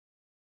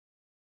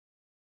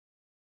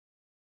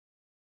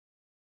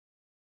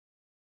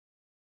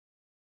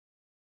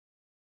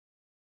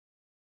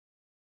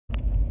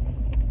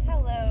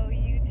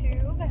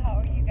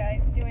you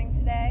guys doing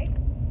today?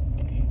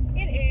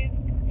 It is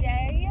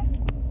day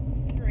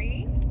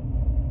 3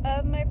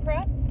 of my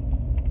prep.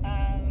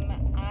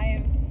 I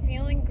am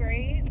feeling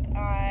great.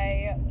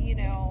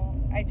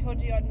 I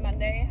told you on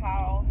Monday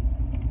how,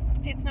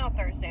 it's now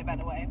Thursday by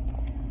the way,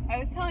 I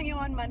was telling you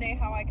on Monday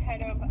how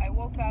I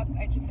woke up,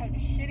 I just had a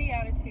shitty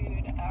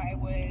attitude. I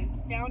was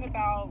down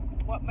about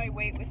what my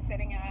weight was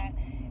sitting at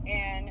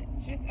and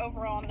just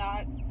overall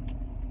not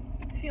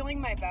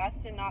feeling my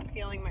best and not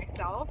feeling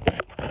myself.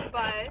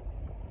 But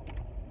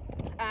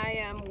I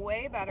am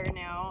way better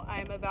now.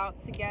 I'm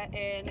about to get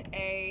in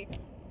a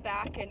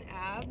back and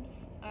abs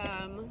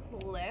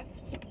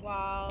lift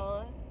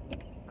while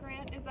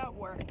Grant is at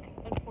work,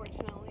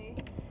 unfortunately.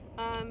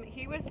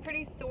 He was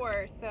pretty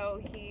sore,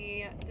 so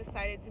he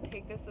decided to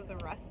take this as a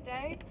rest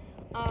day.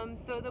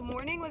 So the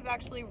morning was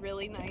actually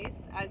really nice.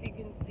 As you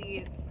can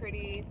see, it's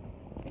pretty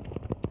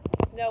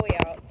snowy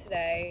out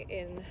today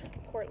in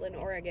Portland,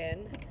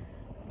 Oregon.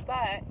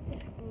 But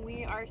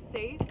we are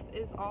safe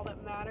is all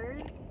that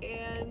matters,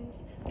 and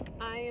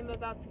I am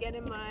about to get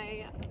in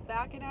my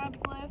back and abs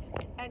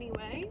lift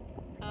anyway.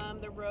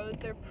 The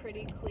roads are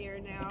pretty clear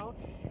now.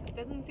 It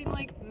doesn't seem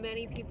like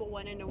many people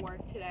went into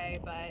work today,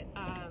 but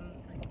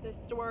the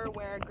store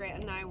where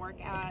Grant and I work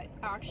at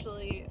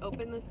actually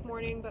opened this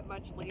morning, but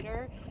much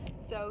later.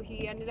 So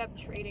he ended up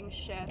trading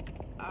shifts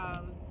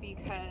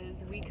because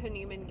we couldn't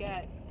even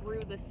get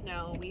through the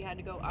snow. We had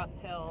to go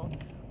uphill.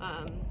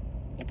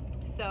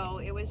 So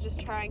it was just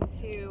trying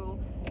to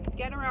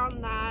get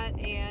around that,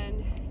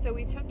 and so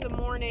we took the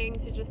morning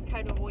to just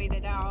kind of wait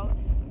it out.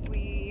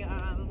 We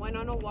went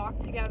on a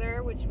walk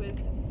together, which was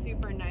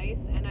super nice,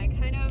 and I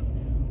kind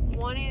of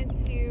wanted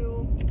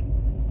to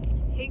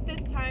take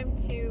this time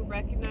to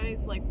recognize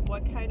like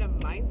what kind of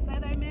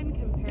mindset I'm in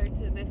compared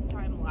to this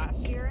time last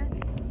year.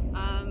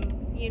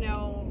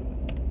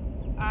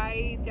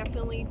 I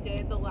definitely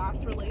did, the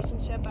last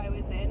relationship I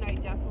was in, I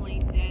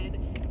definitely did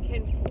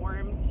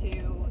conform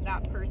to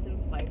that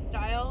person's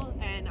lifestyle,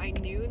 and I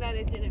knew that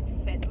it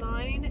didn't fit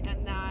mine,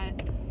 and that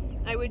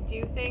I would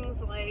do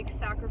things like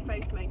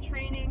sacrifice my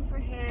training for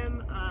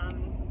him.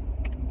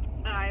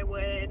 I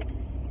would,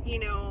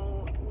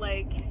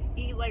 like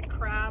eat like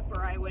crap,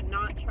 or I would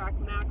not track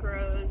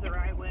macros, or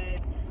I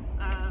would,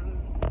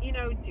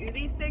 do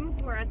these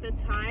things where at the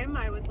time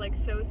I was like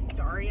so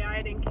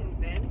starry-eyed and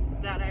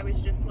convinced that I was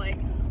just like,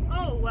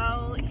 oh,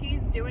 well,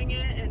 he's doing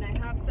it and I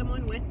have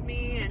someone with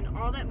me and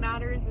all that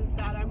matters is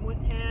that I'm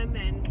with him.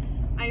 And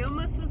I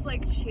almost was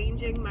like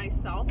changing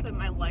myself and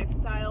my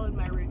lifestyle and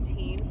my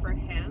routine for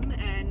him,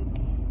 and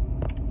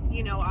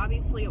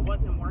obviously it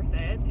wasn't worth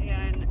it.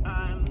 And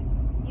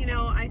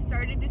I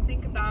started to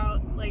think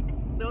about like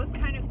those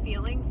kind of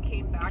feelings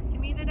came back to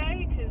me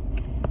today,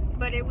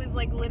 but it was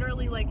like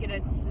literally like it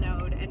had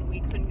snowed and we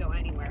couldn't go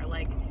anywhere.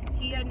 Like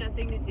he had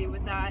nothing to do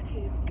with that.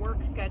 His work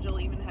schedule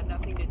even had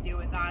nothing to do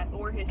with that,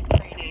 or his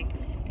training.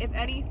 If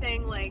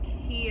anything, like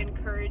he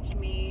encouraged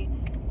me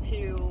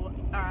to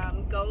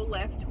go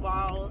lift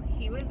while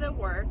he was at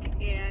work,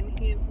 and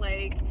he's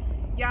like,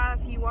 yeah,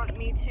 if you want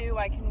me to,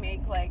 I can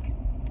make like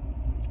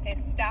a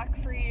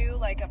stack for you,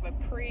 like of a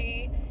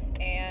pre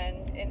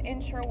and an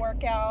intra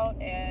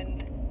workout,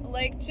 and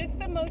like just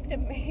the most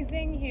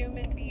amazing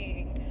human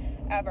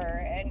being ever.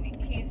 And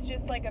he's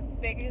just like the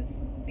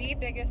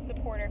biggest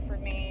supporter for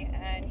me,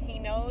 and he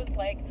knows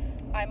like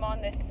I'm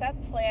on this set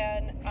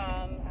plan.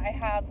 I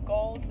have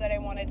goals that I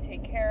want to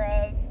take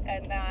care of,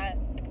 and that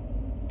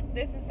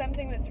this is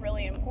something that's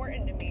really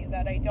important to me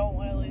that I don't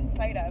want to lose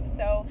sight of.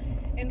 So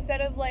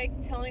instead of like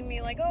telling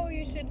me like, oh,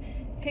 you should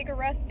take a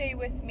rest day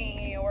with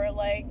me, or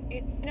like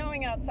it's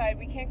snowing outside,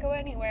 we can't go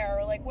anywhere,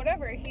 or like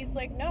whatever, he's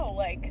like, no,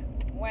 like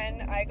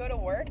when I go to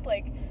work,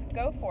 like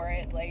go for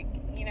it. Like,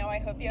 I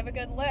hope you have a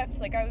good lift.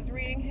 Like I was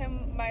reading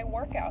him my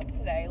workout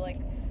today, like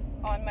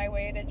on my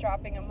way to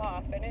dropping him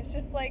off, and it's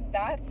just like,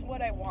 that's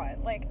what I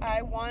want. Like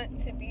I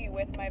want to be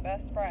with my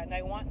best friend.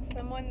 I want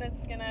someone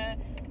that's gonna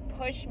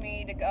push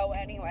me to go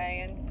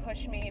anyway and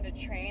push me to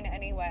train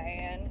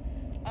anyway. And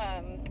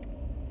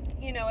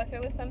if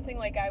it was something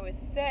like I was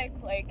sick,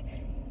 like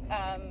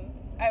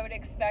I would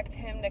expect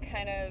him to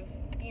kind of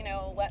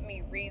let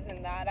me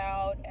reason that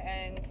out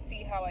and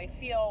see how I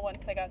feel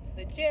once I got to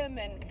the gym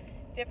and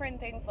different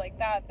things like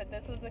that. But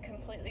this was a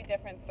completely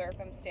different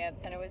circumstance,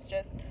 and it was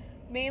just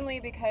mainly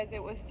because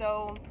it was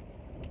so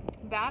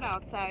bad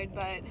outside.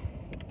 But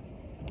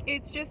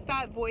it's just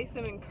that voice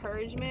of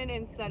encouragement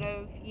instead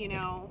of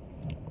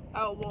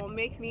oh, well,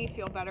 make me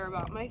feel better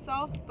about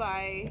myself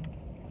by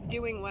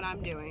doing what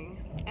I'm doing.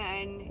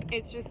 And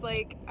it's just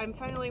like I'm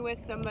finally with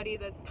somebody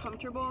that's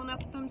comfortable enough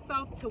with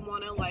themselves to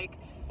want to like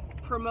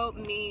promote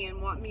me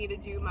and want me to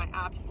do my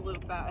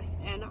absolute best.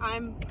 And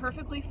I'm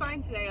perfectly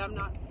fine today. I'm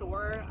not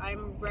sore.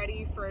 I'm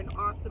ready for an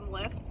awesome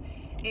lift,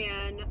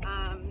 and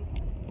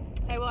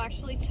I will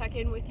actually check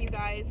in with you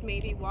guys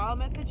maybe while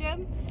I'm at the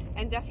gym,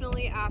 and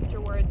definitely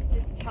afterwards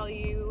to tell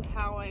you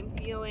how I'm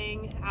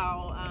feeling,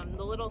 how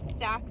the little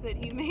stack that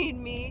he made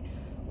me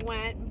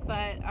went,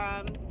 but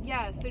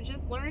yeah, so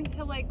just learn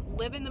to like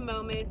live in the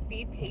moment,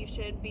 be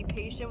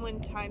patient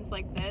when times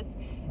like this.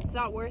 It's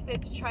not worth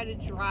it to try to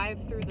drive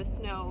through the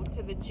snow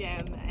to the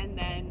gym and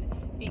then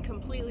be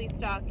completely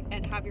stuck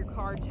and have your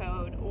car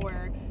towed,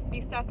 or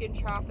be stuck in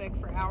traffic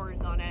for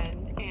hours on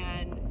end,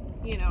 and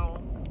you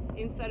know,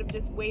 instead of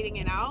just waiting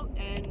it out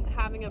and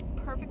having a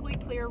perfectly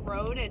clear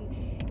road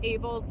and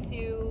able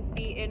to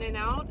be in and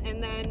out.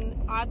 And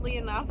then oddly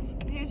enough,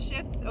 his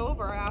shift's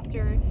over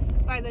after,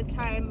 by the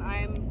time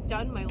I'm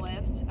done my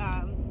lift,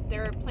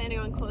 they're planning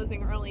on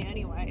closing early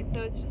anyway.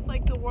 So it's just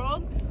like the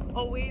world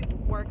always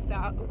works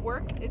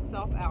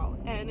itself out,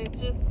 and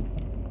it's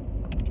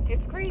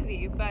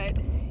crazy. But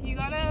you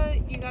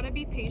gotta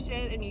be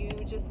patient, and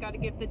you just gotta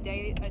give the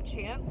day a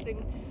chance,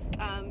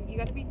 and you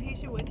gotta be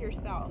patient with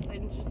yourself,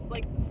 and just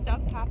like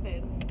stuff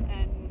happens,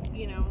 and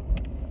you know,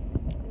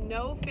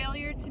 no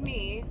failure to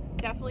me.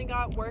 Definitely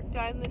got work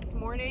done this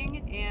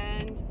morning,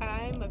 and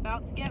I'm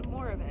about to get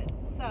more of it.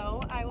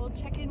 So I will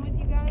check in with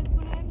you guys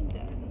when I'm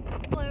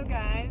done. Hello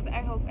guys,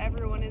 I hope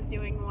everyone is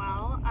doing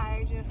well.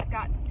 I just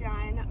got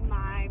done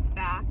my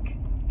back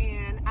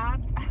and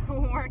abs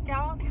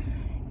workout,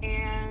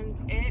 and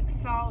it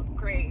felt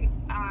great.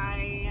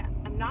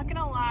 I'm not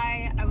gonna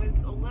lie, I was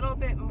a little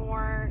bit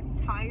more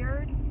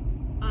tired,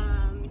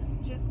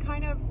 just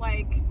kind of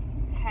like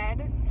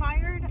head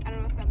tired. I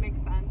don't know if that makes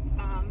sense,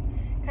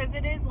 because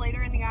it is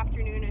later in the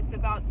afternoon. It's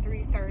about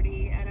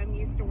 3:30, and I'm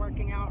used to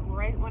working out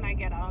right when I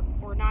get up,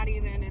 or not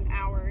even an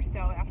hour or so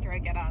after I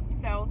get up.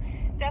 So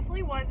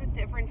definitely was a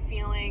different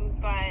feeling,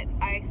 but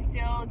I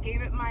still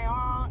gave it my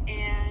all,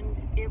 and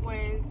it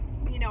was,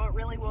 you know, it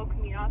really woke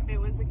me up. It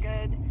was a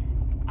good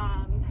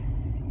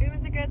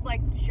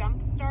like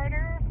jump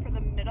starter for the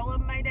middle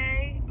of my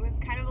day. It was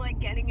kind of like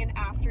getting an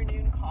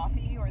afternoon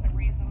coffee, or the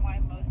reason why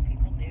most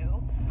people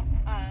do,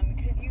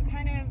 because you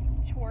kind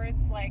of towards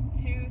like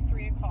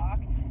 2-3 o'clock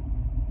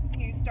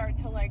you start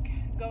to like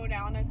go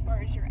down as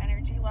far as your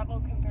energy level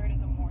compared to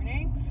the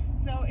morning.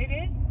 So it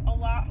is a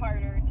lot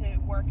harder to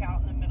work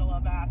out in the middle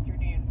of the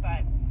afternoon,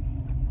 but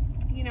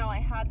you know, I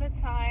had the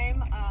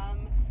time,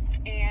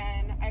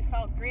 and I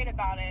felt great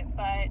about it.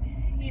 But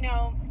you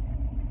know,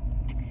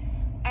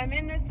 I'm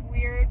in this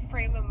weird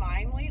frame of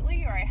mind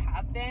lately, or I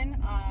have been.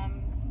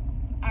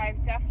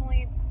 I've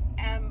definitely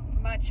am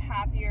much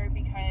happier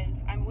because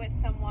I'm with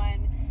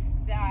someone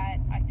that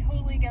I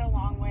totally get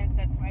along with,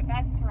 that's my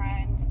best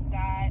friend,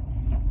 that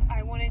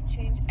I wouldn't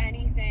change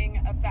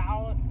anything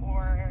about,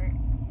 or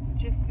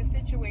just the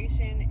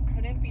situation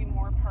couldn't be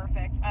more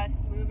perfect. Us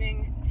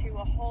moving to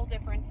a whole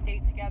different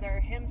state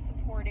together, him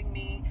supporting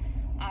me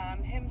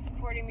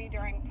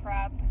during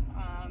prep,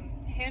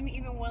 him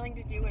even willing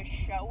to do a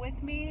show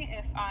with me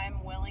if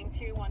I'm willing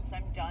to once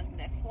I'm done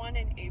this one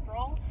in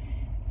April.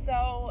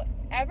 So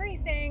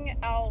everything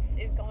else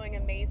is going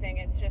amazing.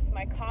 It's just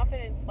my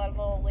confidence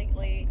level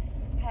lately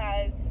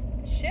has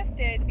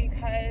shifted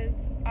because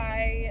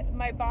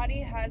my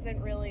body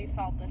hasn't really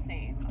felt the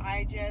same.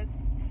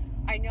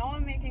 I know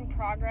I'm making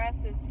progress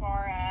as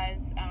far as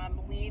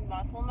lean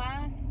muscle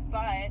mass,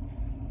 but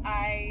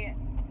I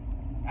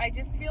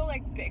just feel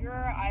like bigger.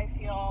 I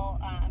feel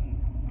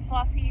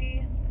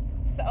fluffy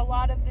a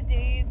lot of the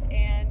days,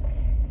 and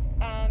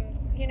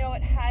you know,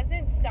 it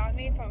hasn't stopped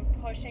me from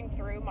pushing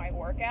through my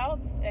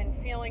workouts and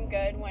feeling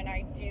good when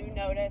I do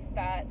notice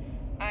that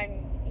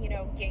I'm, you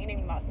know,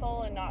 gaining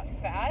muscle and not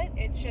fat.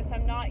 It's just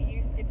I'm not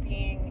used to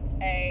being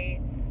a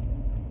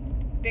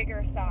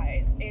bigger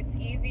size. It's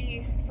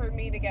easy for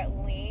me to get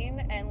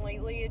lean, and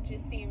lately it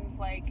just seems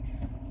like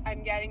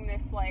I'm getting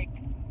this like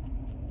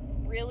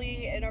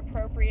really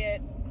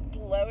inappropriate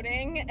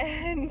bloating,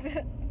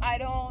 and I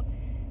don't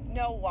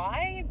know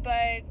why,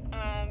 but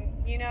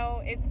you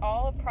know, it's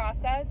all a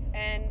process,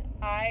 and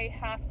I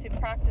have to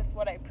practice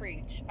what I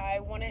preach. I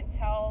wouldn't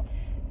tell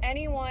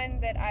anyone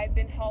that I've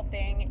been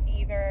helping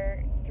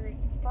either through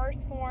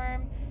First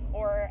Form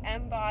or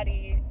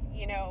M-Body,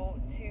 you know,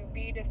 to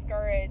be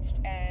discouraged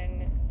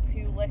and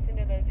to listen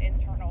to those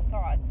internal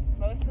thoughts.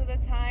 Most of the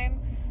time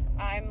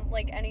I'm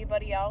like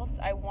anybody else.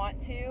 I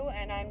want to,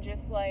 and I'm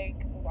just like,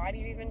 why do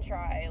you even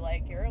try?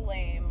 Like, you're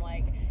lame.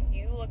 Like,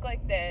 you look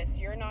like this.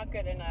 You're not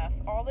good enough.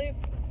 All this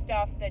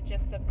stuff that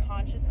just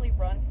subconsciously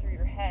runs through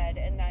your head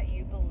and that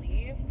you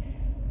believe.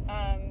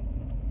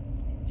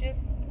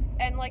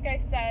 And like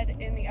I said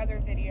in the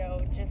other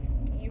video, just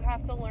you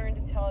have to learn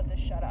to tell it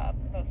to shut up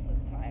most of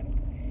the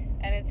time.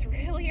 And it's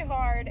really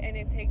hard, and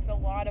it takes a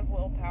lot of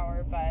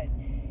willpower, but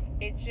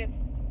it's just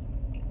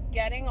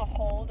getting a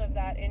hold of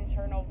that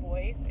internal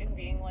voice and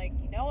being like,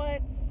 you know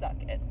what, suck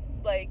it.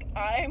 Like,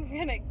 I'm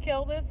gonna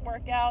kill this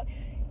workout.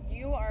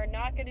 You are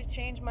not gonna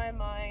change my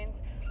mind.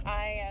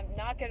 I am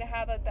not gonna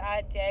have a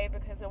bad day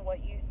because of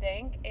what you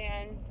think.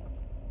 And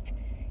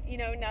you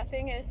know,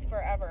 nothing is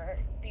forever.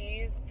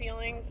 These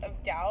feelings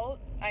of doubt,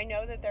 I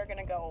know that they're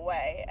gonna go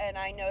away, and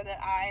I know that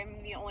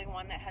I'm the only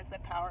one that has the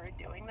power of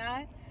doing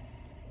that.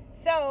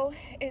 So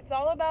it's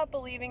all about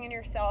believing in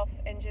yourself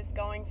and just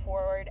going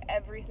forward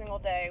every single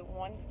day,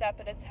 one step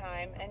at a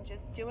time, and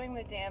just doing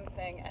the damn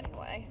thing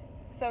anyway.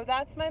 So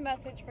that's my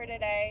message for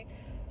today.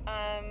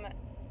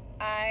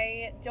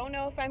 I don't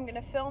know if I'm going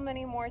to film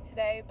any more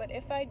today, but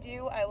if I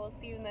do, I will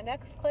see you in the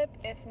next clip.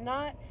 If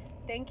not,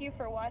 thank you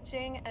for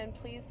watching, and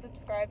please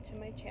subscribe to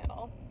my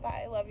channel.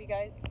 Bye. Love you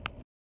guys.